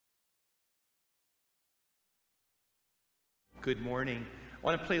Good morning. I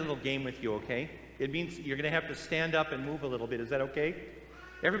want to play a little game with you, okay? It means you're going to have to stand up and move a little bit. Is that okay?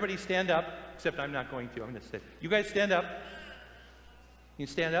 Everybody stand up, except I'm not going to. I'm going to sit. You guys stand up. You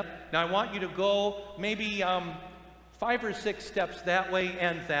stand up. Now I want you to go maybe 5 or 6 steps that way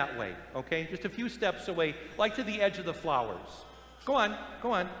and that way, okay? Just a few steps away, like to the edge of the flowers. Go on,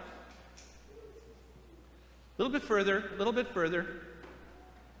 go on. A little bit further, a little bit further.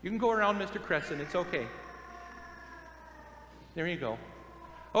 You can go around Mr. Crescent, it's okay. There you go.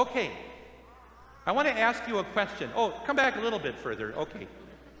 Okay, I want to ask you a question. Oh, come back a little bit further, okay.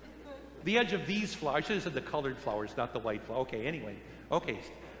 The edge of these flowers, I should have said the colored flowers, not the white flowers. Okay, anyway. Okay,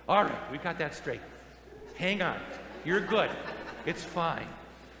 all right, we got that straight. Hang on, you're good. It's fine.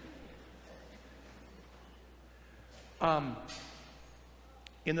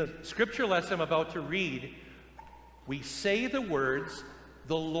 In the scripture lesson I'm about to read, we say the words,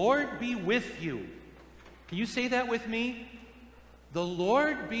 "The Lord be with you." Can you say that with me? The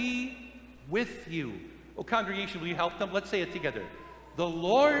Lord be with you. Oh, congregation, will you help them? Let's say it together. The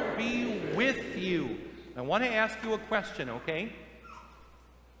Lord be with you. I want to ask you a question, okay?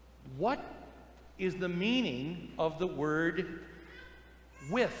 What is the meaning of the word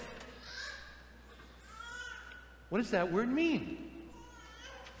with? What does that word mean?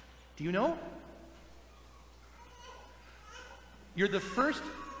 Do you know? You're the first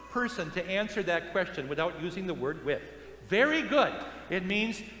person to answer that question without using the word with. Very good. It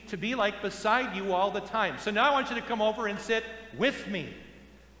means to be like beside you all the time. So now I want you to come over and sit with me.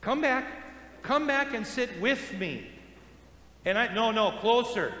 Come back and sit with me. And no,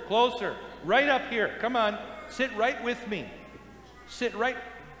 closer, closer, right up here. Come on, sit right with me. Sit right,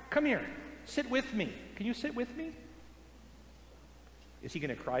 come here, sit with me. Can you sit with me? Is he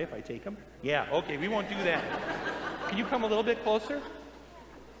going to cry if I take him? Yeah, okay, we won't do that. Can you come a little bit closer?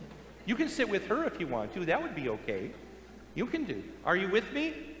 You can sit with her if you want to. That would be okay. You can do. Are you with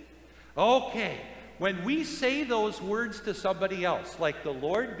me? Okay. When we say those words to somebody else, like the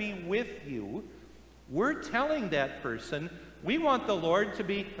Lord be with you, we're telling that person, we want the Lord to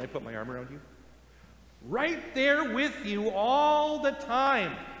be, can I put my arm around you? Right there with you all the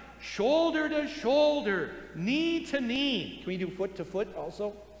time. Shoulder to shoulder, knee to knee. Can we do foot to foot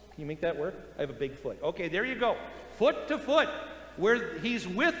also? Can you make that work? I have a big foot. Okay, there you go. Foot to foot, where he's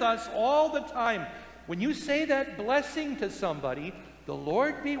with us all the time. When you say that blessing to somebody, the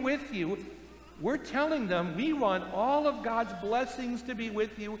Lord be with you, we're telling them we want all of God's blessings to be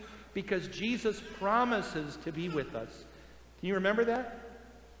with you because Jesus promises to be with us. Can you remember that?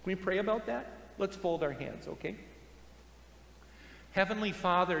 Can we pray about that? Let's fold our hands, okay? Heavenly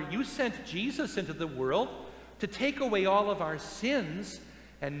Father, you sent Jesus into the world to take away all of our sins,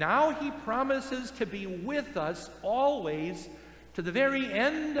 and now he promises to be with us always to the very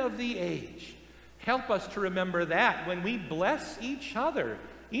end of the age. Help us to remember that when we bless each other,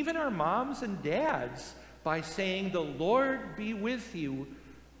 even our moms and dads, by saying, "The Lord be with you,"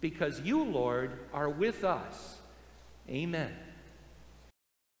 because you, Lord, are with us. Amen.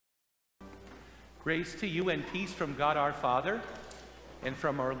 Grace to you and peace from God our Father and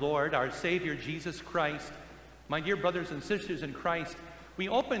from our Lord, our Savior, Jesus Christ. My dear brothers and sisters in Christ, we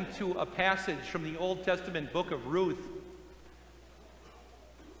open to a passage from the Old Testament book of Ruth.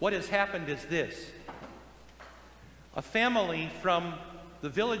 What has happened is this. A family from the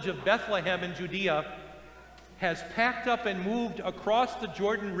village of Bethlehem in Judea has packed up and moved across the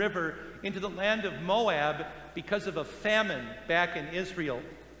Jordan River into the land of Moab because of a famine back in Israel.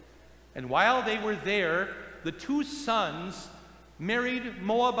 And while they were there, the 2 sons married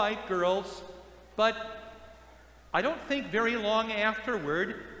Moabite girls, but I don't think very long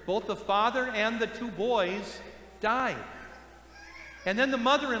afterward, both the father and the 2 boys died. And then the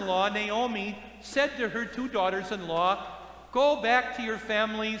mother-in-law, Naomi, said to her 2 daughters-in-law, "Go back to your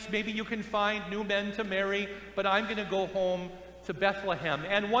families. Maybe you can find new men to marry, but I'm going to go home to Bethlehem."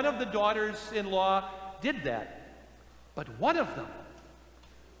 And one of the daughters-in-law did that. But one of them,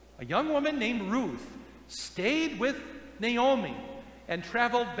 a young woman named Ruth, stayed with Naomi and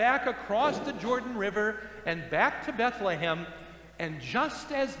traveled back across the Jordan River and back to Bethlehem. And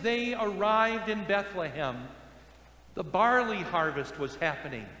just as they arrived in Bethlehem, the barley harvest was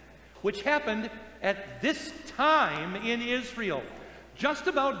happening, which happened at this time in Israel, just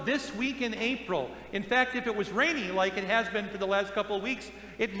about this week in April. In fact, if it was rainy like it has been for the last couple of weeks,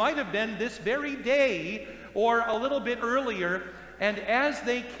 it might have been this very day or a little bit earlier. And as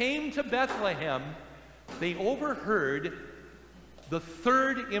they came to Bethlehem, they overheard the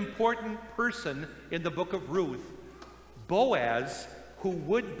 3rd important person in the book of Ruth, Boaz, who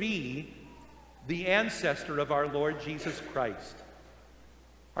would be the ancestor of our Lord Jesus Christ.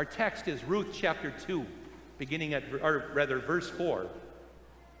 Our text is Ruth chapter 2, beginning at, or rather, verse 4.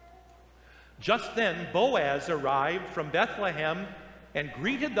 Just then Boaz arrived from Bethlehem and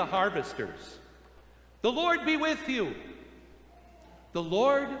greeted the harvesters. "The Lord be with you." "The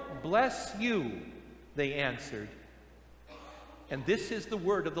Lord bless you," they answered. And this is the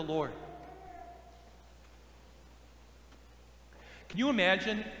word of the Lord. Can you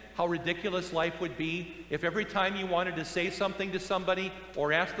imagine how ridiculous life would be if every time you wanted to say something to somebody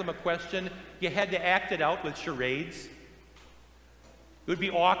or ask them a question, you had to act it out with charades? It would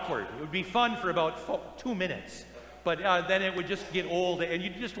be awkward. It would be fun for about 2 minutes, but then it would just get old and you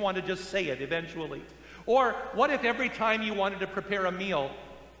just want to just say it eventually. Or what if every time you wanted to prepare a meal,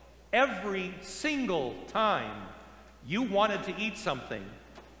 every single time you wanted to eat something,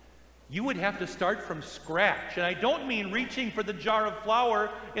 you would have to start from scratch? And I don't mean reaching for the jar of flour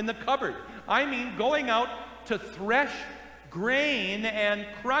in the cupboard. I mean going out to thresh grain and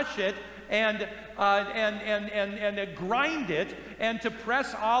crush it and grind it, and to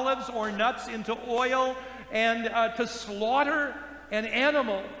press olives or nuts into oil, and to slaughter an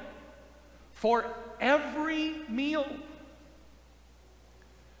animal for every meal.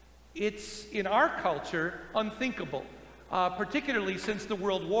 It's, in our culture, unthinkable, particularly since the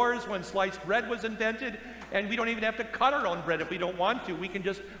world wars, when sliced bread was invented, and we don't even have to cut our own bread if we don't want to. We can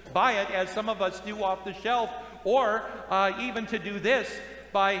just buy it, as some of us do, off the shelf, or even to do this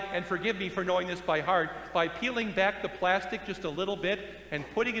by, and forgive me for knowing this by heart, by peeling back the plastic just a little bit and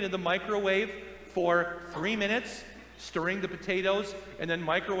putting it in the microwave for 3 minutes, stirring the potatoes, and then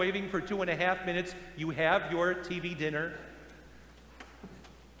microwaving for 2.5 minutes. You have your TV dinner.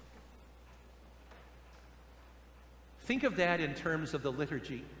 Think of that in terms of the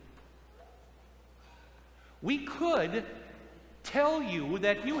liturgy. We could tell you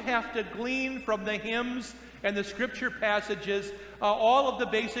that you have to glean from the hymns and the scripture passages all of the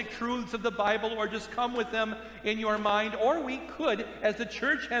basic truths of the Bible, or just come with them in your mind. Or we could, as the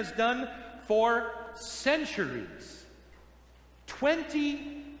church has done for centuries,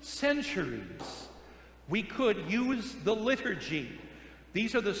 20 centuries, we could use the liturgy.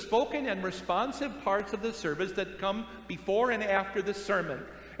 These are the spoken and responsive parts of the service that come before and after the sermon.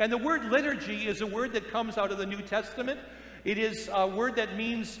 And the word liturgy is a word that comes out of the New Testament. It is a word that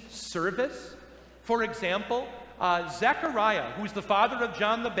means service. For example, Zechariah, who's the father of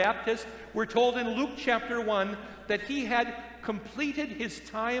John the Baptist, we're told in Luke chapter 1 that he had completed his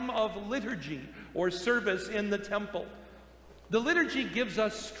time of liturgy or service in the temple. The liturgy gives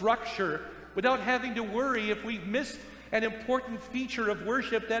us structure without having to worry if we've missed an important feature of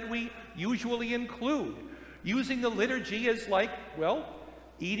worship that we usually include. Using the liturgy is like, well,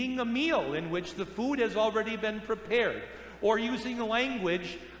 eating a meal in which the food has already been prepared, or using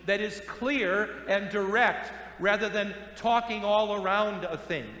language that is clear and direct rather than talking all around a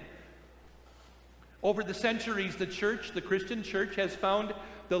thing. Over the centuries, the church, the Christian church, has found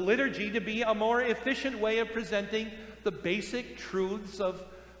the liturgy to be a more efficient way of presenting the basic truths of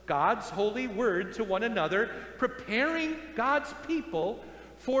God's holy word to one another, preparing God's people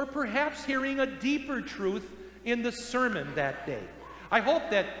for perhaps hearing a deeper truth in the sermon that day. I hope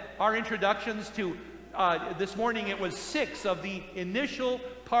that our introductions to this morning, it was 6 of the initial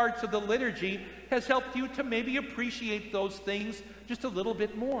parts of the liturgy, has helped you to maybe appreciate those things just a little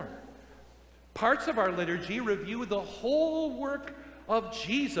bit more. Parts of our liturgy review the whole work of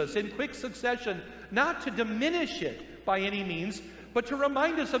Jesus in quick succession, not to diminish it by any means, but to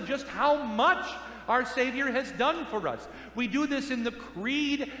remind us of just how much our Savior has done for us. We do this in the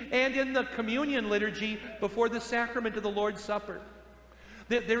Creed and in the Communion liturgy before the sacrament of the Lord's Supper.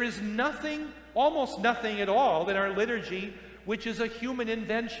 There is nothing, almost nothing at all in our liturgy which is a human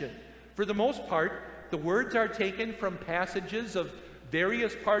invention. For the most part, the words are taken from passages of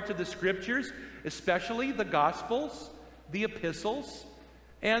various parts of the Scriptures, especially the Gospels, the Epistles,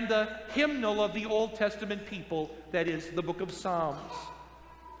 and the hymnal of the Old Testament people, that is, the book of Psalms.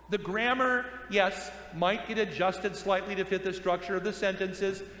 The grammar, yes, might get adjusted slightly to fit the structure of the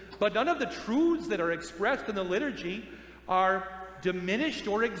sentences, but none of the truths that are expressed in the liturgy are diminished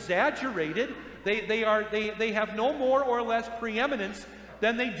or exaggerated. They have no more or less preeminence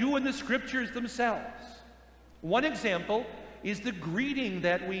than they do in the Scriptures themselves. One example is the greeting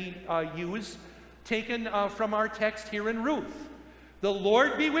that we use, taken from our text here in Ruth. "The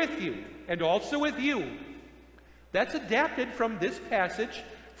Lord be with you, and also with you." That's adapted from this passage,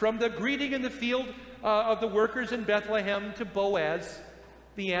 from the greeting in the field of the workers in Bethlehem to Boaz,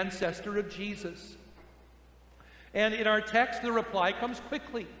 the ancestor of Jesus. And in our text, the reply comes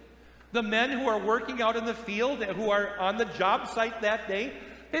quickly. The men who are working out in the field, who are on the job site that day,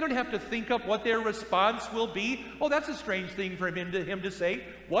 they don't have to think up what their response will be. "Oh, that's a strange thing for him to say.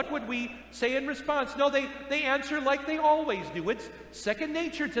 what would we say in response? No, they answer like they always do. It's second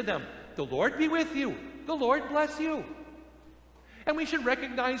nature to them. The Lord be with you. The Lord bless you. And we should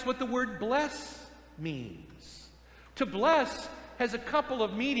recognize what the word bless means. To bless has a couple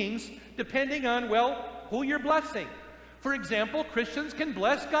of meanings depending on, well, who you're blessing. For example, Christians can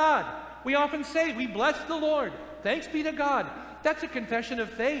bless God. We often say, we bless the Lord. Thanks be to God. That's a confession of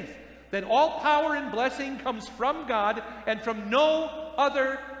faith, that all power and blessing comes from God and from no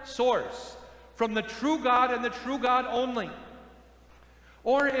other source, from the true God and the true God only.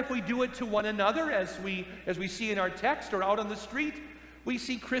 Or if we do it to one another, as we see in our text or out on the street, we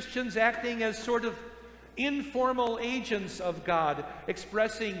see Christians acting as sort of informal agents of God,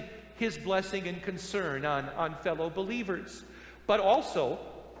 expressing his blessing and concern on fellow believers. But also,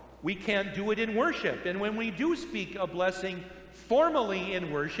 we can do it in worship. And when we do speak a blessing formally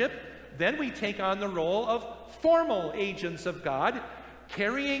in worship, then we take on the role of formal agents of God,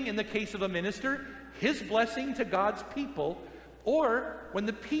 carrying, in the case of a minister, his blessing to God's people, or when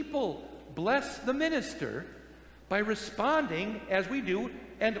the people bless the minister by responding as we do,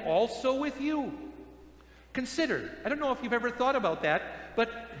 and also with you. Consider, I don't know if you've ever thought about that, but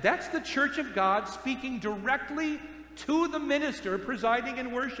that's the Church of God speaking directly to the minister presiding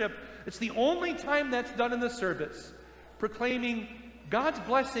in worship. It's the only time that's done in the service, proclaiming God's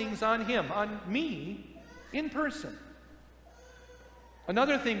blessings on him, on me, in person.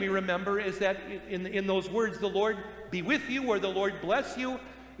 Another thing we remember is that in those words, the Lord be with you, or the Lord bless you,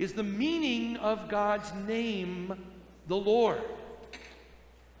 is the meaning of God's name, the Lord.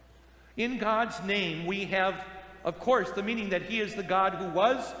 In God's name, we have, of course, the meaning that he is the God who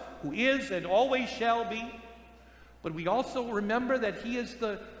was, who is, and always shall be. But we also remember that he is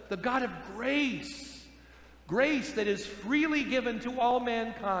the God of grace, grace that is freely given to all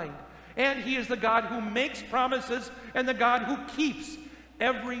mankind. And he is the God who makes promises and the God who keeps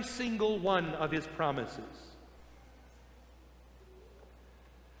every single one of his promises.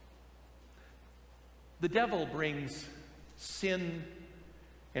 The devil brings sin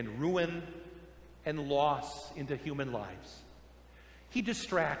and ruin and loss into human lives. He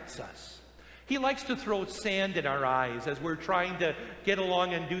distracts us. He likes to throw sand in our eyes as we're trying to get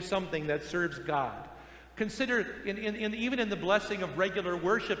along and do something that serves God. Consider, even in the blessing of regular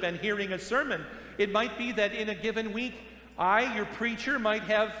worship and hearing a sermon, it might be that in a given week, I, your preacher, might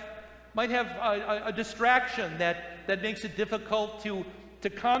have a distraction that makes it difficult to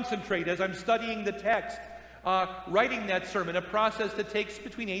concentrate as I'm studying the text. Writing that sermon, a process that takes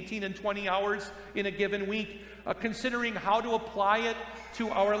between 18 and 20 hours in a given week, considering how to apply it to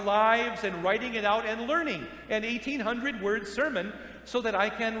our lives and writing it out and learning an 1,800-word sermon so that I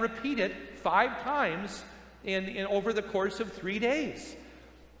can repeat it 5 times over the course of 3 days.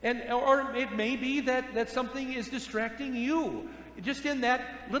 Or it may be that something is distracting you. Just in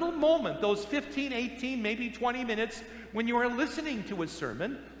that little moment, those 15, 18, maybe 20 minutes when you are listening to a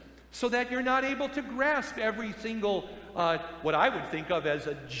sermon, so that you're not able to grasp every single, what I would think of as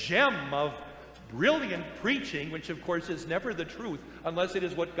a gem of brilliant preaching, which of course is never the truth unless it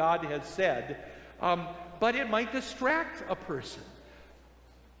is what God has said, but it might distract a person.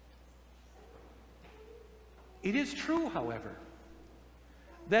 It is true, however,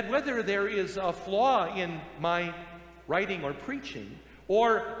 that whether there is a flaw in my writing or preaching,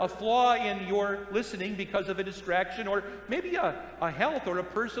 or a flaw in your listening because of a distraction, or maybe a health or a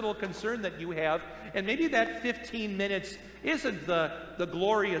personal concern that you have, and maybe that 15 minutes isn't the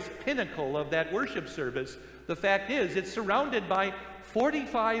glorious pinnacle of that worship service. The fact is, it's surrounded by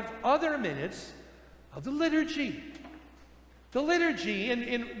 45 other minutes of the liturgy. The liturgy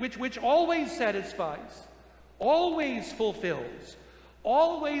in which always satisfies, always fulfills,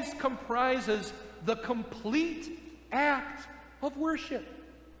 always comprises the complete act of worship.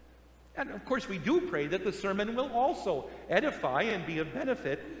 And of course we do pray that the sermon will also edify and be of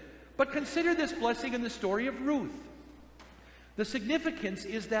benefit, but consider this blessing in the story of Ruth. The significance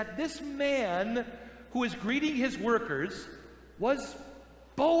is that this man who is greeting his workers was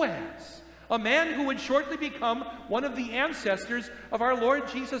Boaz, a man who would shortly become one of the ancestors of our Lord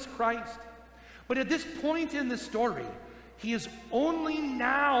Jesus Christ. But at this point in the story, he is only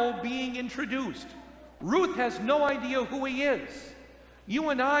now being introduced. Ruth has no idea who he is. You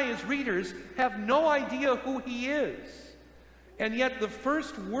and I, as readers, have no idea who he is. And yet the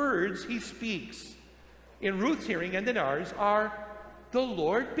first words he speaks in Ruth's hearing and in ours are, "The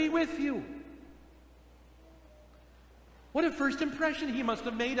Lord be with you." What a first impression he must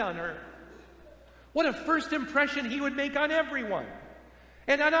have made on her. What a first impression he would make on everyone.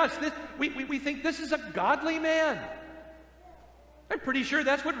 And on us, we think this is a godly man. I'm pretty sure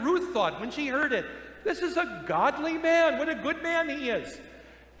that's what Ruth thought when she heard it. This is a godly man. What a good man he is.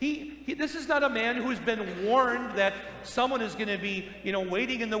 This is not a man who's been warned that someone is going to be,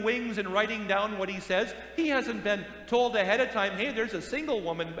 waiting in the wings and writing down what he says. He hasn't been told ahead of time, hey, there's a single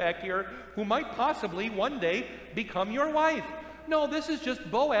woman back here who might possibly one day become your wife. No, this is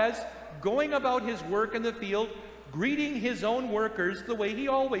just Boaz going about his work in the field, greeting his own workers the way he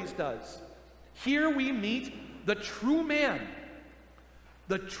always does. Here we meet the true man,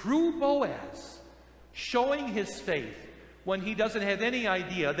 the true Boaz, showing his faith when he doesn't have any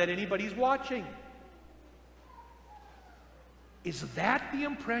idea that anybody's watching. Is that the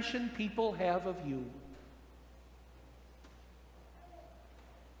impression people have of you?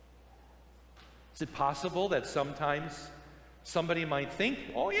 Is it possible that sometimes somebody might think,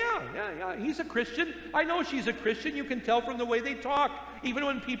 oh yeah, he's a Christian. I know she's a Christian. You can tell from the way they talk, even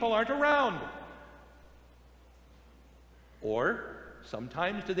when people aren't around. Or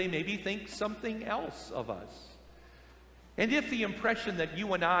sometimes do they maybe think something else of us? And if the impression that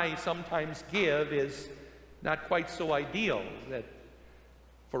you and I sometimes give is not quite so ideal, that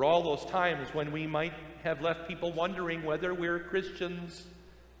for all those times when we might have left people wondering whether we're Christians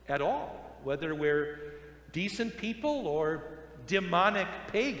at all, whether we're decent people or demonic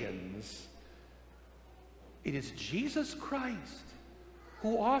pagans, it is Jesus Christ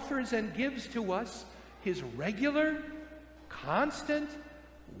who offers and gives to us his regular, constant,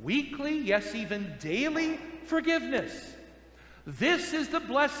 weekly, yes, even daily forgiveness. This is the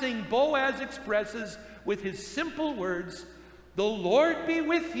blessing Boaz expresses with his simple words, "The Lord be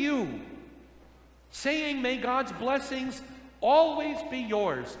with you," saying, may God's blessings always be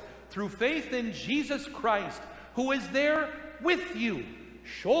yours through faith in Jesus Christ, who is there with you,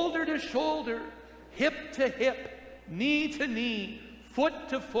 shoulder to shoulder, hip to hip, knee to knee, foot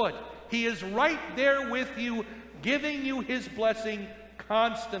to foot. He is right there with you, giving you his blessing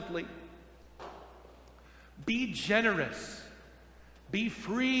constantly. Be generous. Be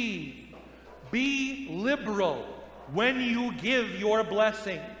free. Be liberal when you give your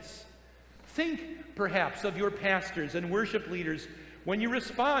blessings. Think perhaps of your pastors and worship leaders when you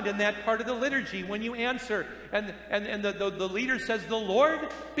respond in that part of the liturgy, when you answer, and the leader says, "The Lord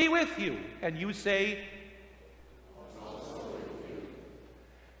be with you," and you say, "Also with you."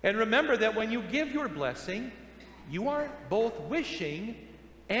 And remember that when you give your blessing, you are both wishing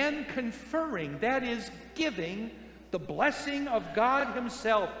and conferring. That is, giving the blessing of God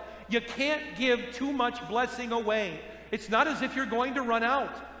himself. You can't give too much blessing away. It's not as if you're going to run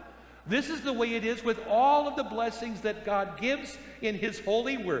out. This is the way it is with all of the blessings that God gives in his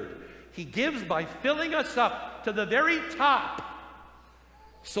holy word. He gives by filling us up to the very top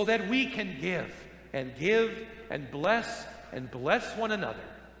so that we can give and bless one another.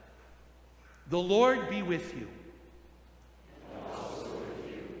 The Lord be with you. And also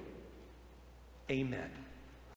with you. Amen.